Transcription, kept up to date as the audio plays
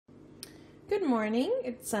Good morning.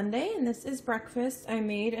 It's Sunday and this is breakfast. I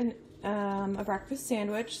made a breakfast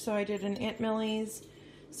sandwich. So I did an Aunt Millie's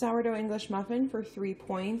sourdough English muffin for 3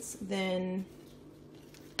 points. Then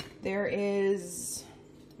there is,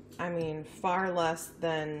 far less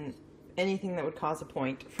than anything that would cause a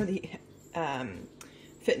point for the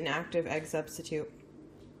Fit and Active egg substitute.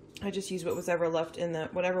 I just used whatever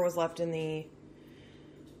was left in the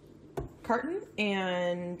carton,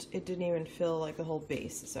 and it didn't even fill like the whole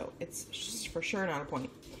base, so it's for sure not a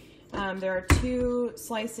point. There are 2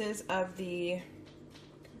 slices of the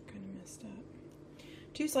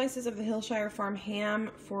Hillshire Farm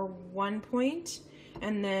ham for 1 point,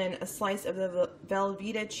 and then a slice of the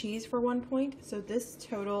Velveeta cheese for 1 point. So this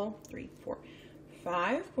total 3, 4,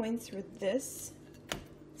 5 points for this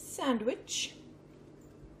sandwich.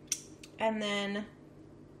 And then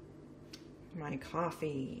my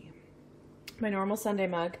coffee. My normal Sunday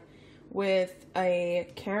mug with a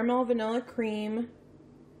caramel vanilla cream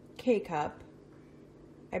K-cup.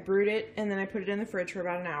 I brewed it and then I put it in the fridge for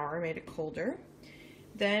about an hour. I made it colder.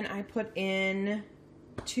 Then I put in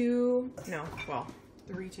 3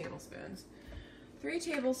 tablespoons. 3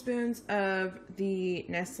 tablespoons of the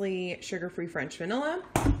Nestle sugar-free French vanilla,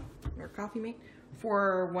 or coffee mate,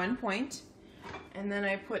 for 1 point. And then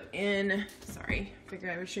I put in,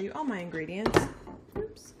 figured I would show you all my ingredients.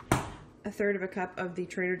 Oops. 1/3 cup of the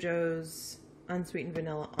Trader Joe's unsweetened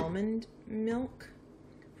vanilla almond milk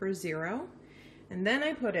for 0. And then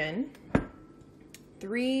I put in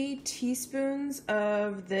 3 teaspoons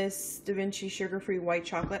of this Da Vinci sugar-free white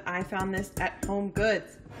chocolate. I found this at Home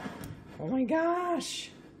Goods. Oh my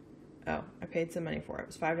gosh. Oh, I paid some money for it. It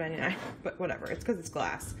was $5.99, but whatever. It's because it's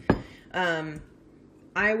glass.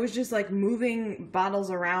 I was just like moving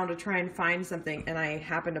bottles around to try and find something, and I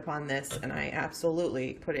happened upon this, and I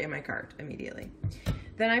absolutely put it in my cart immediately.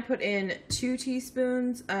 Then I put in 2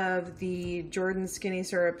 teaspoons of the Jordan Skinny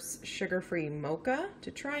Syrups sugar-free mocha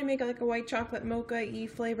to try and make like a white chocolate mocha-y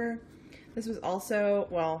flavor. This was also,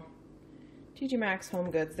 well, TJ Maxx,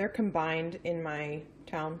 Home Goods. They're combined in my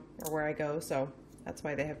town or where I go, so that's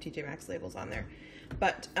why they have TJ Maxx labels on there.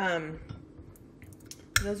 But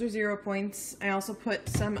those are 0 points. I also put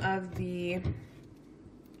some of the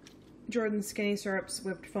Jordan Skinny Syrups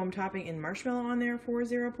whipped foam topping in marshmallow on there for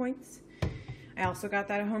 0 points. I also got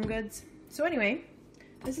that at Home Goods. So anyway,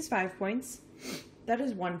 this is 5 points. That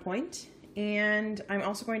is 1 point. And I'm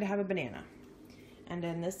also going to have a banana. And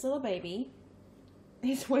then this little baby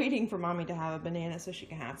is waiting for mommy to have a banana so she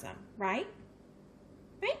can have some. Right?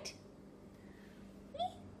 Right?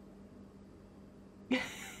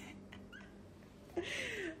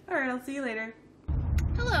 Alright, I'll see you later.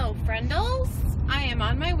 Hello, friendles. I am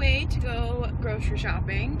on my way to go grocery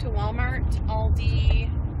shopping to Walmart, Aldi,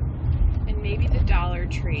 and maybe the Dollar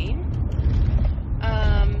Tree.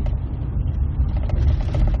 I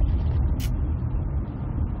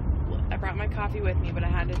brought my coffee with me, but I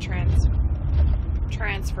had to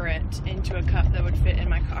transfer it into a cup that would fit in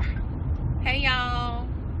my car. Hey, y'all.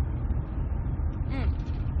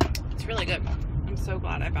 It's really good. I'm so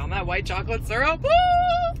glad I found that white chocolate syrup. Woo!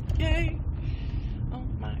 Yay. Oh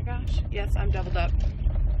my gosh. Yes, I'm doubled up.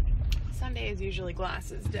 Sunday is usually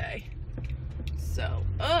glasses day. So,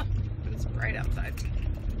 it's bright outside.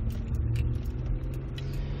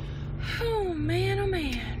 Oh man, oh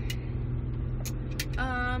man.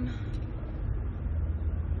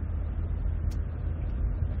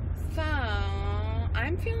 So,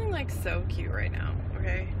 I'm feeling like so cute right now,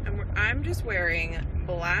 okay? I'm just wearing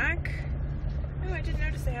black. Oh, I didn't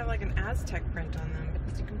notice they have like an Aztec print on them,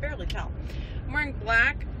 but you can barely tell. I'm wearing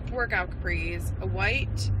black workout capris, a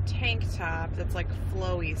white tank top that's like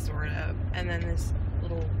flowy sort of, and then this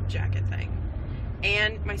little jacket thing.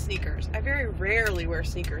 And my sneakers. I very rarely wear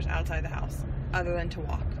sneakers outside the house, other than to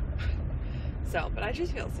walk. So, but I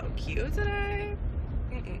just feel so cute today.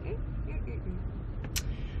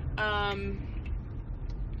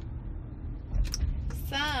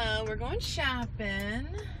 So, we're going shopping.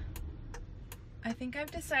 I think I've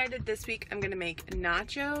decided this week I'm gonna make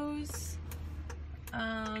nachos.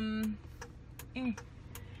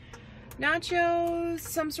 Nachos,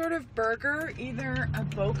 some sort of burger, either a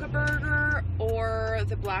Boca burger or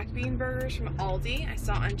the black bean burgers from Aldi. I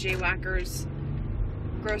saw on Jay Wacker's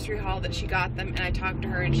grocery haul that she got them, and I talked to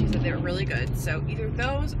her and she said they were really good. So either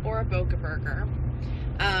those or a Boca burger.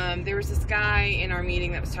 There was this guy in our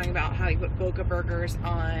meeting that was talking about how he put Boca burgers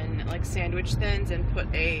on like sandwich thins and put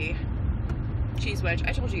a cheese wedge.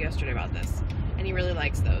 I told you yesterday about this, and he really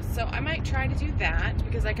likes those. So I might try to do that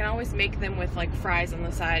because I can always make them with like fries on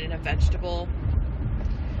the side and a vegetable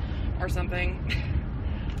or something.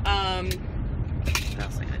 What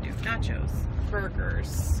else am I gonna do? Nachos.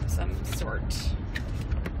 burgers, some sort.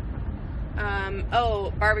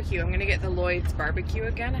 Oh, barbecue. I'm gonna get the Lloyd's barbecue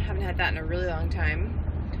again. I haven't had that in a really long time.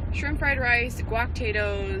 Shrimp fried rice, guac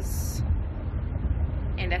potatoes,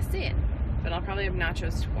 and that's it. But I'll probably have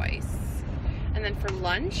nachos twice. And then for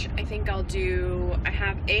lunch, I think I'll do, I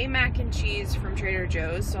have a mac and cheese from Trader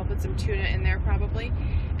Joe's, so I'll put some tuna in there probably.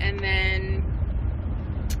 And then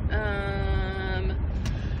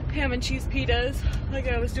ham and cheese pitas, like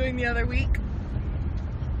I was doing the other week.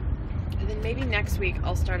 And then maybe next week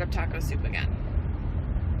I'll start up taco soup again.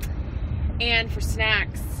 And for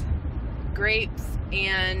snacks, grapes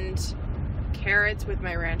and carrots with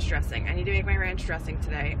my ranch dressing. I need to make my ranch dressing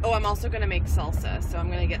today. Oh, I'm also gonna make salsa, so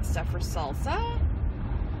I'm gonna get stuff for salsa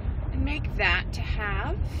and make that to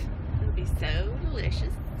have. It'll be so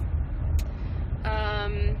delicious.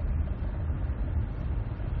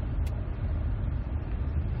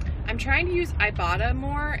 I'm trying to use Ibotta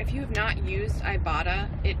more. If you have not used Ibotta,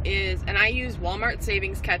 it is, and I use Walmart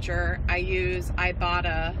Savings Catcher, I use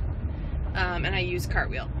Ibotta, and I use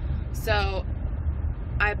Cartwheel. So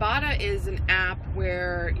Ibotta is an app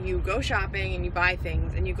where you go shopping and you buy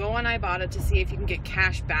things, and you go on Ibotta to see if you can get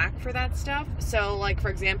cash back for that stuff. So like, for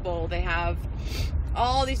example, they have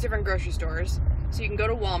all these different grocery stores. So you can go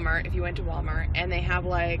to Walmart, if you went to Walmart, and they have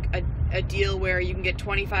like a deal where you can get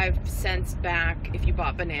 25 cents back if you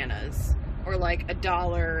bought bananas, or like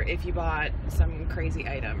 $1 if you bought some crazy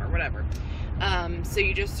item or whatever. So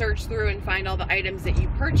you just search through and find all the items that you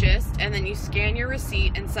purchased, and then you scan your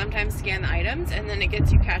receipt and sometimes scan the items, and then it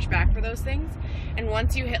gets you cash back for those things. And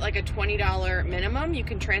once you hit like a $20 minimum, you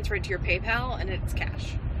can transfer it to your PayPal and it's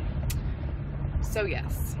cash. So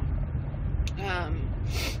yes.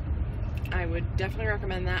 I would definitely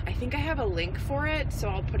recommend that. I think I have a link for it, so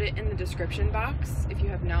I'll put it in the description box if you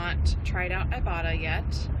have not tried out Ibotta yet.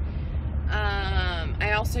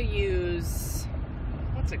 I also use,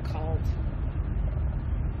 what's it called?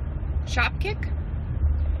 Shopkick?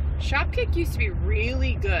 Shopkick used to be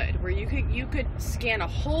really good, where you could scan a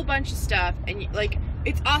whole bunch of stuff, and like,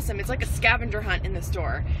 it's awesome. It's like a scavenger hunt in the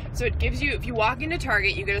store. So it gives you, if you walk into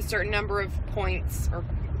Target, you get a certain number of points or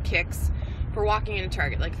kicks for walking into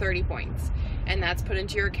Target, like 30 points, and that's put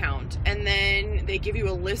into your account. And then they give you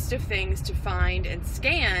a list of things to find and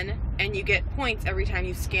scan, and you get points every time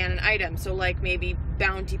you scan an item. So like maybe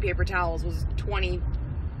Bounty paper towels was 20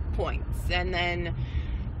 points, and then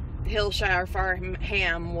Hillshire Farm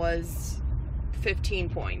ham was 15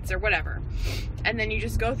 points or whatever. And then you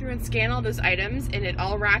just go through and scan all those items, and it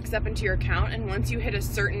all racks up into your account. And once you hit a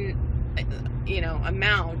certain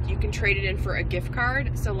amount, you can trade it in for a gift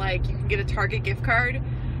card. So like, you can get a Target gift card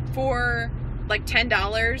for like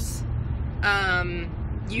 $10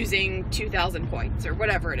 using 2,000 points or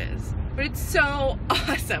whatever it is. But it's so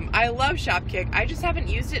awesome. I love Shopkick. I just haven't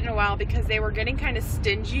used it in a while because they were getting kind of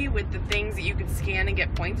stingy with the things that you could scan and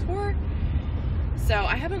get points for. So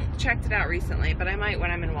I haven't checked it out recently, but I might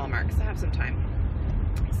when I'm in Walmart because I have some time.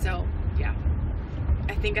 So yeah,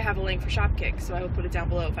 I think I have a link for Shopkick, so I will put it down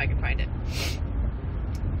below if I can find it.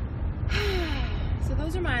 So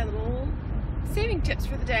those are my little saving tips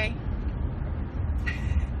for the day.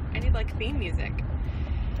 I need like theme music.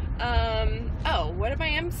 Oh, what am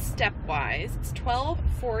I step-wise? It's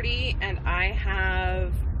 12:40 and I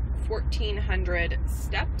have 1,400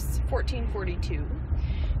 steps, 1,442.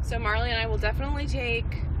 So Marley and I will definitely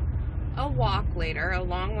take a walk later, a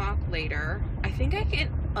long walk later. I think I get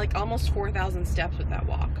like almost 4,000 steps with that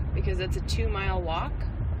walk because it's a 2-mile walk.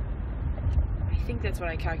 I think that's what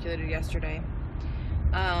I calculated yesterday.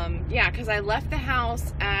 Yeah, because I left the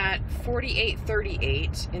house at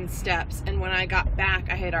 4838 in steps, and when I got back,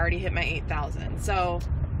 I had already hit my 8,000. So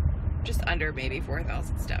just under maybe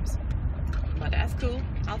 4,000 steps. But that's cool.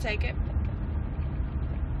 I'll take it.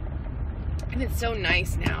 And it's so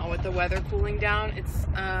nice now with the weather cooling down. It's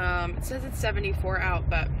it says it's 74 out,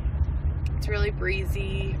 but it's really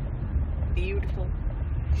breezy, beautiful.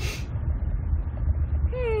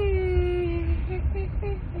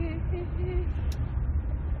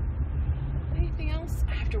 Anything else?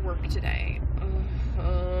 I have to work today.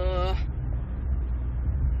 I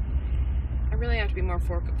really have to be more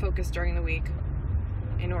focused during the week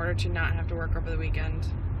in order to not have to work over the weekend.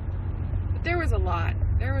 But there was a lot.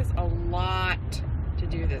 There was a lot to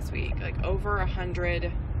do this week. Like over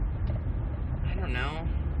 100. I don't know.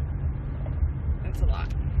 That's a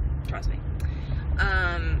lot. Trust me.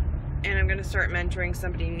 And I'm going to start mentoring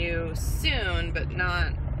somebody new soon, but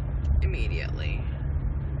not immediately.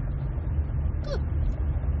 Ooh.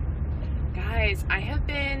 Guys, I have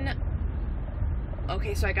been...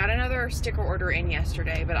 Okay, so I got another sticker order in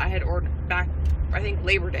yesterday, but I had ordered back, I think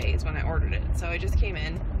Labor Day is when I ordered it. So it just came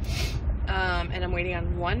in. And I'm waiting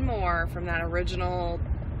on one more from that original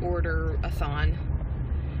order-a-thon.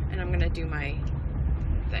 And I'm going to do my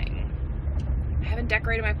thing. I haven't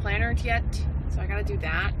decorated my planner yet, so I got to do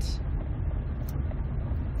that.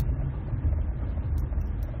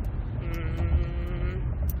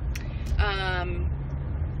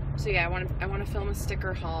 So yeah, I want to film a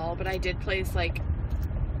sticker haul, but I did place like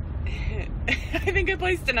I think I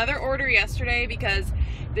placed another order yesterday because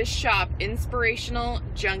this shop, Inspirational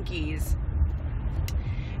Junkies,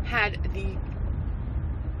 had the,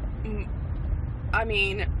 I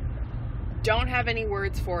mean, don't have any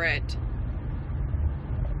words for it,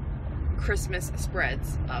 Christmas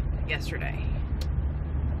spreads up yesterday.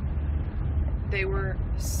 They were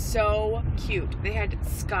so cute. They had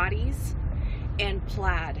Scotties and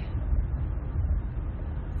plaid.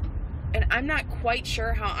 And I'm not quite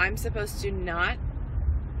sure how I'm supposed to not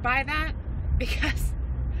buy that, because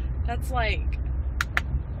that's like,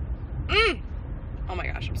 oh my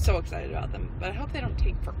gosh, I'm so excited about them. But I hope they don't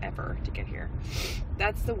take forever to get here.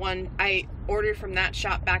 That's the one I ordered from that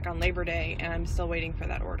shop back on Labor Day, and I'm still waiting for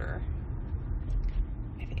that order,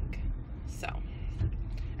 I think. So,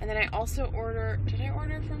 and then I also did I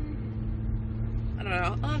order from, I don't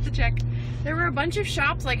know, I'll have to check. There were a bunch of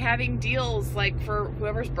shops like having deals like for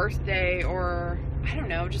whoever's birthday, or I don't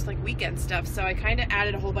know, just like weekend stuff. So I kind of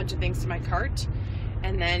added a whole bunch of things to my cart,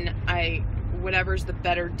 and then whatever's the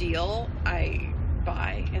better deal I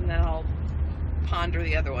buy, and then I'll ponder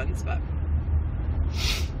the other ones. But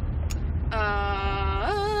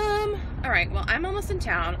all right, well, I'm almost in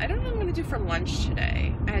town. I don't know what I'm gonna do for lunch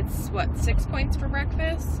today. I had what, 6 points for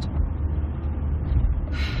breakfast.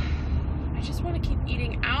 I just want to keep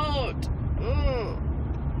eating out. Ugh.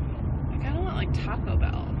 I kind of want like Taco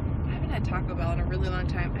Bell. I haven't had Taco Bell in a really long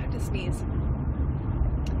time. I have to sneeze.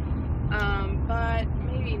 But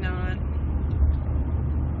maybe not.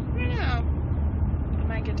 I don't know. I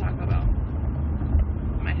might get Taco Bell.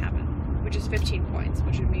 It might happen. Which is 15 points,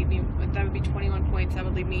 which would mean that would be 21 points. That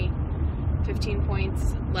would leave me 15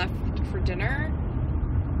 points left for dinner.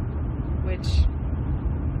 Which,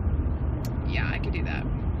 yeah, I could do that.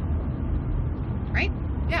 Right?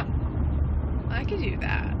 Yeah. I could do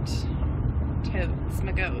that. Totes,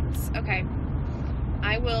 my goats. Okay.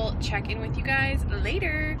 I will check in with you guys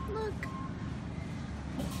later. Look.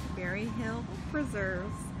 Berry Hill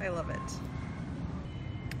Preserves. I love it.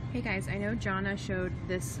 Hey guys, I know Jonna showed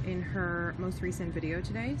this in her most recent video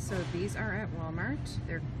today. So these are at Walmart.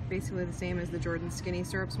 They're basically the same as the Jordan Skinny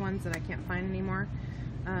Syrups ones that I can't find anymore.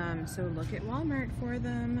 So look at Walmart for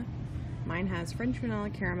them. Mine has French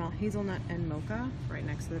vanilla, caramel, hazelnut, and mocha right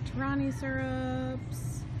next to the Torani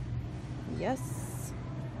syrups. Yes.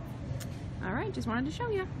 All right, just wanted to show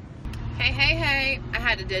you. Hey. I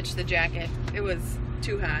had to ditch the jacket. It was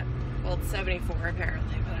too hot. Well, it's 74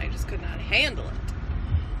 apparently, but I just could not handle it.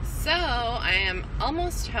 So I am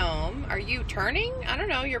almost home. Are you turning? I don't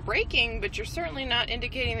know. You're braking, but you're certainly not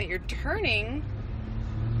indicating that you're turning.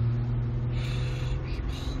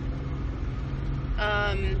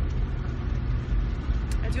 I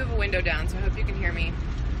do have a window down, so I hope you can hear me.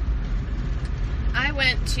 I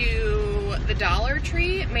went to the Dollar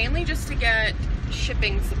Tree mainly just to get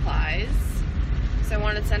shipping supplies. So I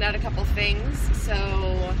wanted to send out a couple things. So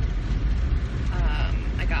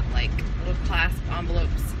I got like little clasp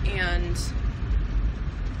envelopes and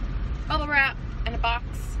bubble wrap and a box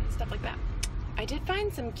and stuff like that. I did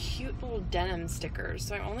find some cute little denim stickers,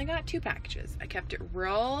 so I only got 2 packages. I kept it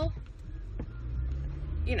real,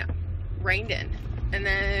 you know, reined in. And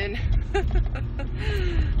then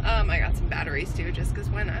I got some batteries too, just because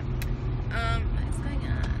why not? What's going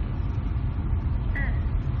on?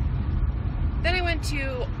 Then I went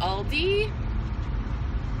to Aldi.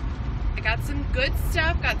 I got some good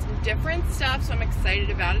stuff, got some different stuff, so I'm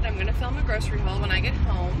excited about it. I'm going to film a grocery haul when I get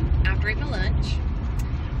home after I eat my lunch.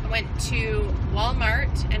 I went to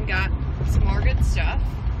Walmart and got some more good stuff.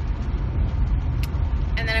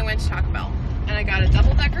 And then I went to Taco Bell. And I got a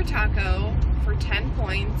double-decker taco for 10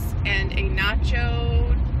 points and a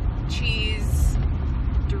nacho cheese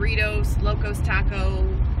Doritos Locos taco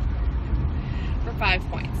for 5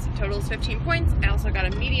 points. Total is 15 points. I also got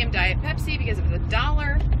a medium diet Pepsi because it was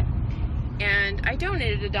 $1. And I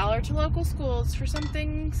donated $1 to local schools for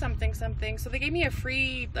something. So they gave me a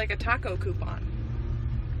free, like a taco coupon.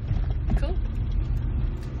 Cool.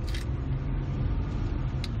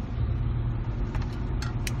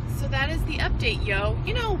 So that is the update, yo.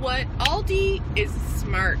 You know what? Aldi is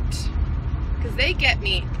smart, because they get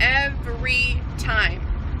me every time.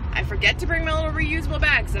 I forget to bring my little reusable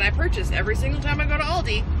bags that I purchase every single time I go to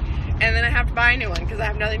Aldi, and then I have to buy a new one because I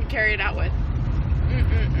have nothing to carry it out with.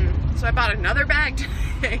 So I bought another bag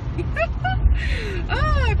today.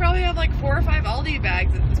 Oh, I probably have like 4 or 5 Aldi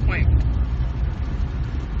bags at this point.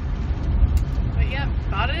 But yeah,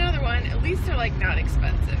 bought another one. At least they're like not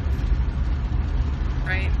expensive.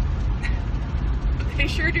 Right? But they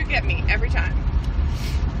sure do get me every time.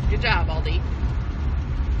 Good job, Aldi.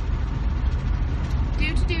 It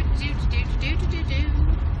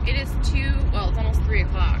is well, it's almost 3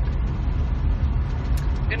 o'clock.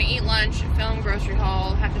 I'm gonna eat lunch, film grocery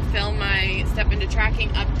haul, have to film my step into tracking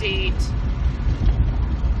update,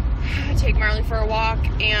 take Marley for a walk,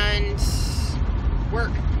 and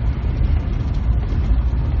work.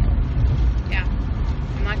 Yeah,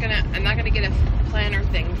 I'm not gonna get a planner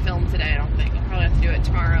thing filmed today. I don't think. I'll probably have to do it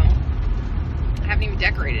tomorrow. I haven't even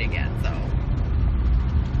decorated it yet, so.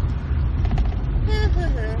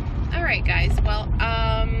 Alright guys, well,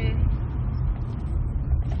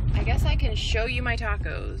 I guess I can show you my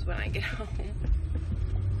tacos when I get home.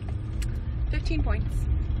 15 points.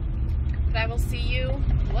 But I will see you,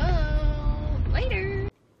 later.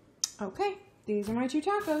 Okay, these are my 2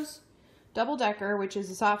 tacos. Double decker, which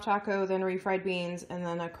is a soft taco, then refried beans, and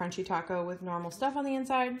then a crunchy taco with normal stuff on the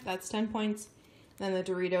inside. That's 10 points. Then the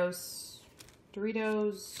Doritos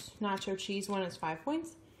nacho cheese one is 5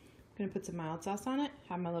 points. I'm gonna put some mild sauce on it.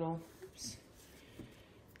 Have my little,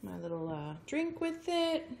 drink with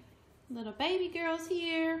it. Little baby girl's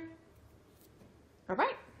here. All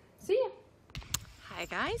right, see ya. Hi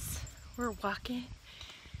guys, we're walking.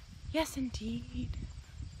 Yes, indeed,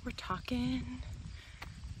 we're talking.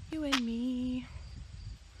 You and me.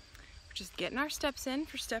 We're just getting our steps in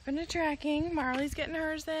for step into tracking. Marley's getting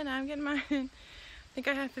hers in. I'm getting mine in. I think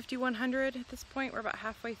I have 5,100 at this point. We're about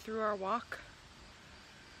halfway through our walk.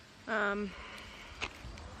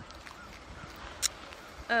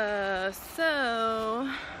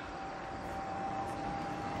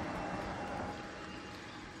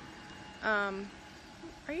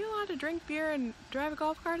 Are you allowed to drink beer and drive a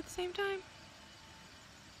golf cart at the same time?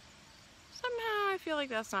 Somehow I feel like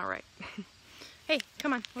that's not right. Hey,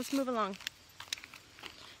 come on, let's move along.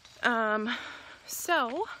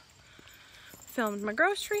 So, filmed my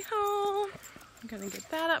grocery haul. I'm gonna get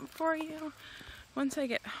that up for you. Once I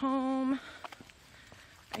get home,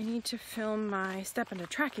 I need to film my step into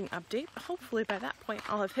tracking update. Hopefully by that point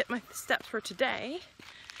I'll have hit my steps for today,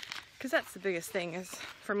 because that's the biggest thing is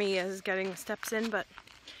for me is getting the steps in. But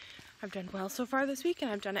I've done well so far this week and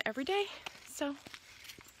I've done it every day, so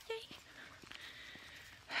yay.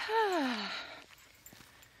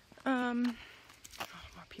 Oh,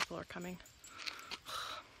 more people are coming.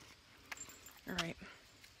 All right,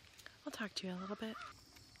 I'll talk to you a little bit.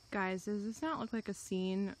 Guys, does this not look like a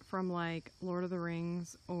scene from like Lord of the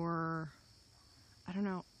Rings or, I don't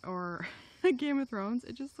know, or Game of Thrones?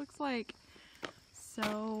 It just looks like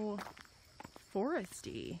so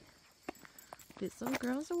foresty. These little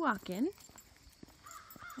girls are walking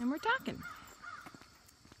and we're talking.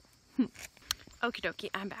 Okie dokie,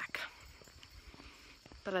 I'm back.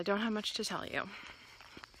 But I don't have much to tell you.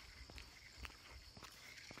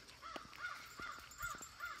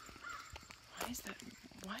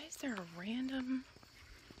 Why is there a random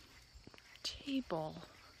table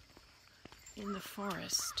in the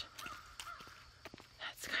forest?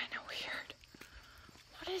 That's kind of weird.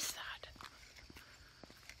 What is that?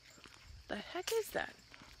 The heck is that?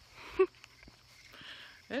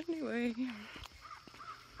 Anyway.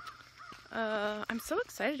 I'm so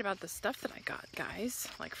excited about the stuff that I got, guys.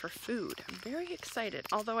 Like for food. I'm very excited.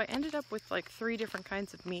 Although I ended up with like 3 different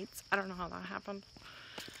kinds of meats. I don't know how that happened.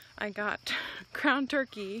 I got ground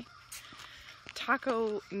turkey,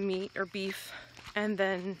 taco meat or beef, and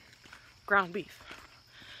then ground beef.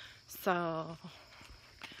 So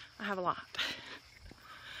I have a lot.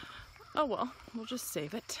 Oh well, we'll just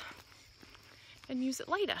save it and use it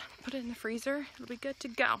later. Put it in the freezer. It'll be good to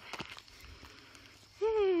go.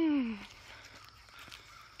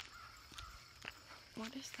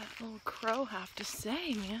 What does that little crow have to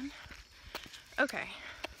say, man? Okay.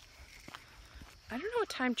 I don't know what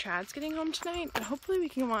time Chad's getting home tonight, but hopefully we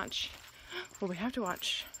can watch. Well, we have to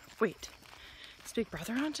watch. Wait, is Big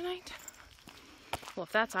Brother on tonight? Well,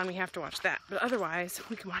 if that's on, we have to watch that. But otherwise,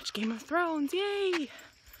 we can watch Game of Thrones. Yay!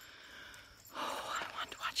 Oh, I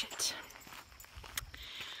want to watch it.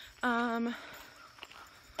 And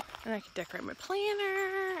I can decorate my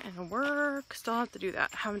planner and work. Still have to do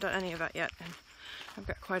that. Haven't done any of that yet, and I've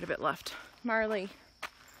got quite a bit left. Marley.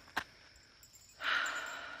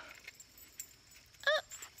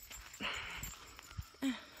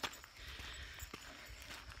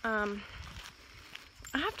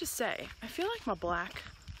 I have to say, I feel like my black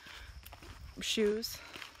shoes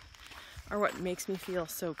are what makes me feel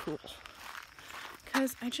so cool.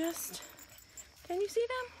 because can you see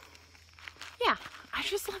them? Yeah, I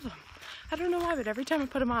just love them. I don't know why, but every time I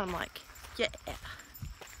put them on, I'm like, yeah,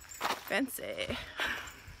 fancy.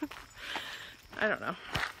 I don't know.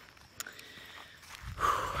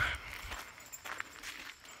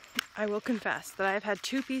 I will confess that I have had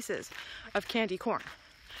 2 pieces of candy corn.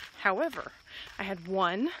 However, I had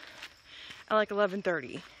one at like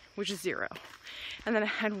 11:30, which is 0. And then I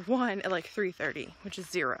had one at like 3:30, which is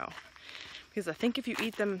 0. Because I think if you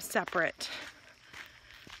eat them separate,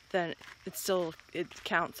 then it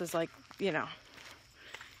counts as like, you know,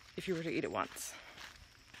 if you were to eat it once.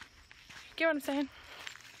 Get what I'm saying?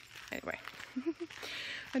 Anyway,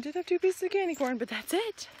 I did have 2 pieces of candy corn, but that's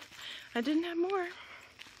it. I didn't have more.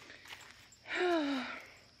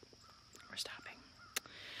 We're stopping.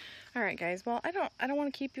 All right, guys. Well, I don't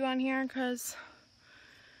want to keep you on here because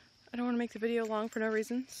I don't want to make the video long for no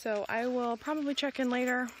reason. So I will probably check in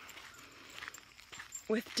later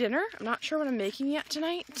with dinner. I'm not sure what I'm making yet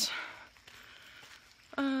tonight.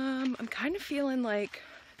 I'm kind of feeling like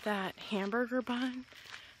that hamburger bun,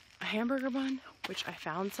 which I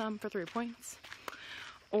found some for 3 points,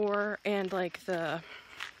 and like the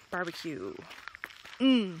barbecue.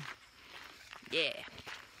 Yeah.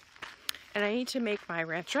 And I need to make my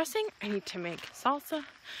ranch dressing. I need to make salsa.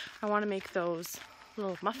 I want to make those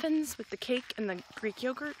little muffins with the cake and the Greek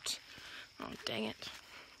yogurt. Oh, dang it.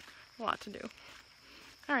 A lot to do.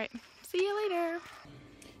 All right. See you later.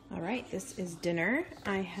 All right. This is dinner.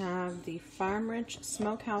 I have the Farm Ranch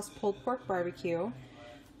Smokehouse Pulled Pork Barbecue.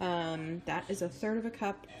 That is 1/3 of a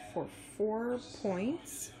cup for 4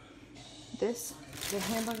 points. The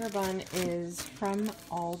hamburger bun is from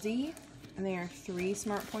Aldi, and they are 3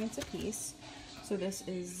 smart points a piece. So this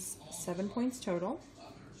is 7 points total.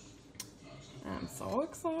 I'm so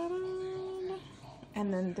excited.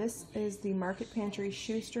 And then this is the Market Pantry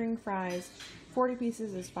Shoestring Fries. 40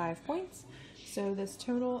 pieces is 5 points. So this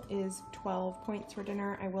total is 12 points for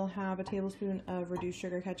dinner. I will have a tablespoon of reduced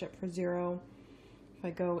sugar ketchup for 0. If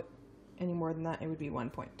I go any more than that, it would be 1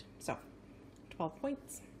 point. So 12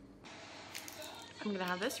 points. I'm gonna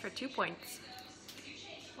have this for 2 points.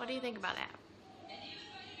 What do you think about that?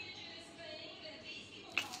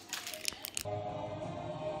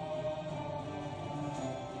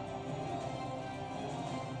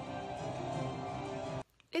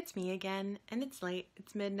 It's me again, and it's late.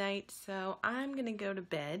 It's midnight, so I'm gonna go to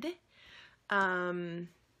bed. I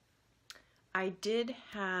did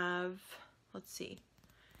have, let's see.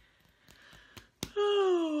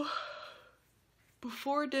 Oh,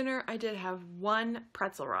 before dinner, I did have 1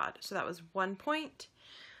 pretzel rod, so that was 1 point.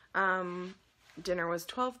 Dinner was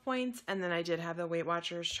 12 points, and then I did have the Weight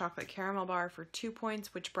Watchers chocolate caramel bar for 2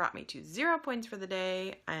 points, which brought me to 0 points for the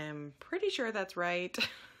day. I'm pretty sure that's right.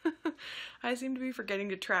 I seem to be forgetting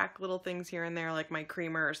to track little things here and there, like my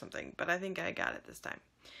creamer or something, but I think I got it this time.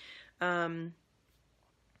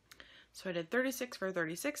 So I did 36 for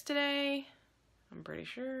 36 today, I'm pretty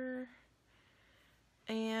sure.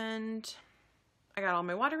 And I got all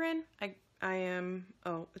my water in. I am,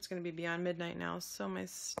 oh, it's going to be beyond midnight now, so my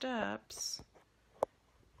steps.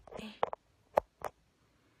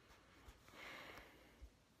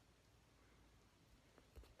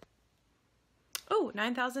 Oh,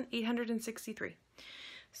 9,863.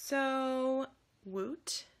 So,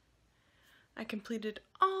 woot. I completed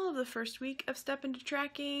all of the first week of Step Into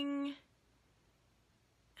Tracking,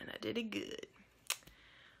 and I did it good.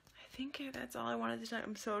 I think that's all I wanted tonight.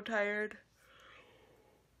 I'm so tired.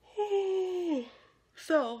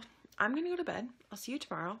 So, I'm gonna go to bed. I'll see you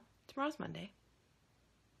tomorrow. Tomorrow's Monday.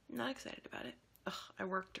 I'm not excited about it. Ugh, I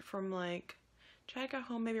worked from like, Chad got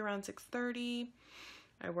home maybe around 6:30.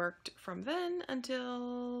 I worked from then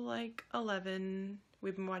until like 11.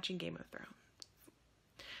 We've been watching Game of Thrones.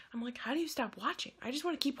 I'm like, how do you stop watching? I just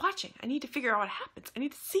want to keep watching. I need to figure out what happens. I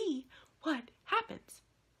need to see what happens.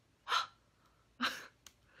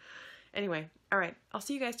 Anyway, all right. I'll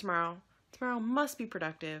see you guys tomorrow. Tomorrow must be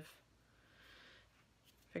productive.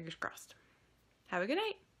 Fingers crossed. Have a good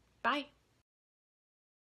night. Bye.